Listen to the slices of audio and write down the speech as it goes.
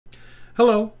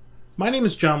Hello, my name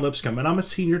is John Lipscomb and I'm a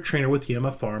senior trainer with the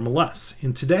MFRMLS.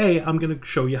 And today I'm going to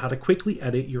show you how to quickly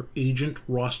edit your agent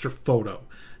roster photo.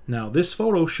 Now this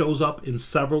photo shows up in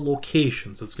several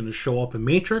locations. It's going to show up in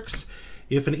Matrix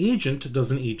if an agent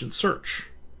does an agent search.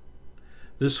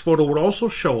 This photo would also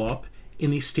show up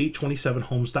in the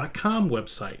state27homes.com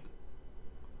website.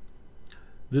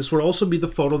 This would also be the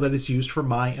photo that is used for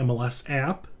my MLS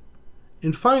app.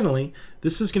 And finally,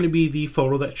 this is going to be the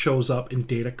photo that shows up in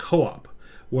Data Co-op,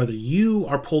 whether you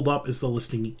are pulled up as the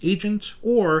listing agent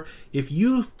or if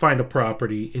you find a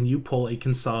property and you pull a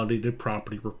consolidated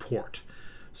property report.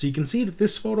 So you can see that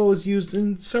this photo is used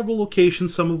in several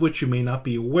locations, some of which you may not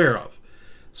be aware of.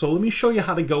 So let me show you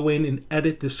how to go in and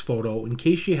edit this photo in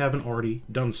case you haven't already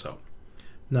done so.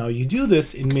 Now you do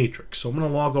this in Matrix. So I'm going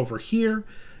to log over here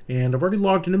and I've already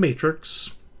logged into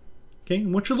Matrix. Okay,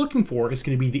 and what you're looking for is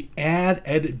going to be the Add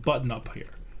Edit button up here.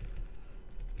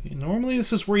 Okay, normally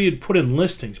this is where you'd put in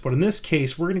listings, but in this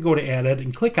case we're going to go to Add Edit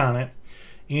and click on it,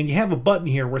 and you have a button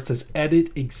here where it says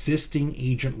Edit Existing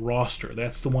Agent Roster.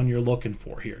 That's the one you're looking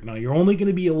for here. Now you're only going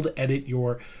to be able to edit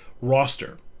your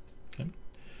roster. Okay.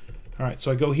 All right,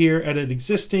 so I go here, Edit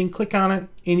Existing, click on it,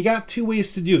 and you got two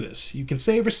ways to do this. You can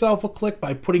save yourself a click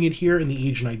by putting it here in the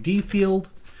Agent ID field.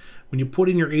 When you put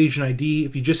in your agent ID,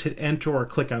 if you just hit enter or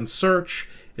click on search,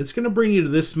 it's going to bring you to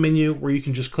this menu where you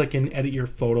can just click and edit your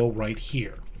photo right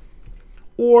here.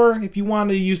 Or if you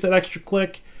want to use that extra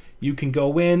click, you can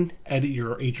go in, edit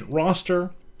your agent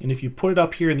roster, and if you put it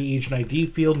up here in the agent ID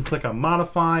field and click on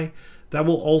modify, that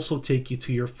will also take you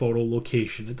to your photo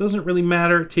location. It doesn't really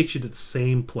matter, it takes you to the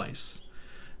same place.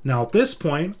 Now at this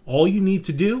point, all you need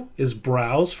to do is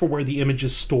browse for where the image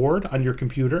is stored on your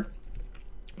computer.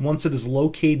 Once it is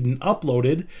located and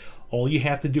uploaded, all you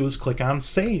have to do is click on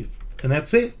save. And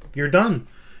that's it. You're done.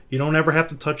 You don't ever have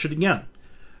to touch it again.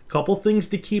 Couple things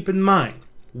to keep in mind.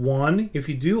 One, if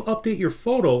you do update your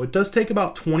photo, it does take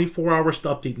about 24 hours to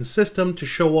update in the system to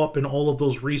show up in all of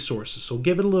those resources. So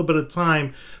give it a little bit of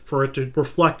time for it to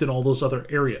reflect in all those other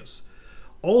areas.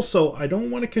 Also, I don't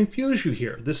want to confuse you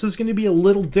here. This is going to be a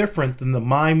little different than the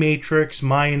My Matrix,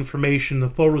 My Information, the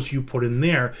photos you put in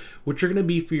there, which are going to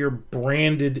be for your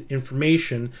branded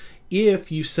information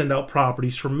if you send out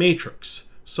properties from Matrix.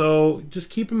 So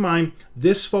just keep in mind,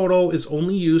 this photo is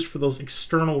only used for those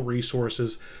external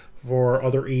resources for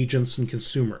other agents and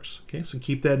consumers. Okay, so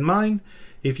keep that in mind.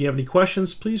 If you have any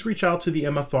questions, please reach out to the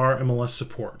MFR MLS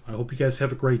support. I hope you guys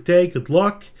have a great day. Good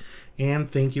luck, and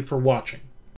thank you for watching.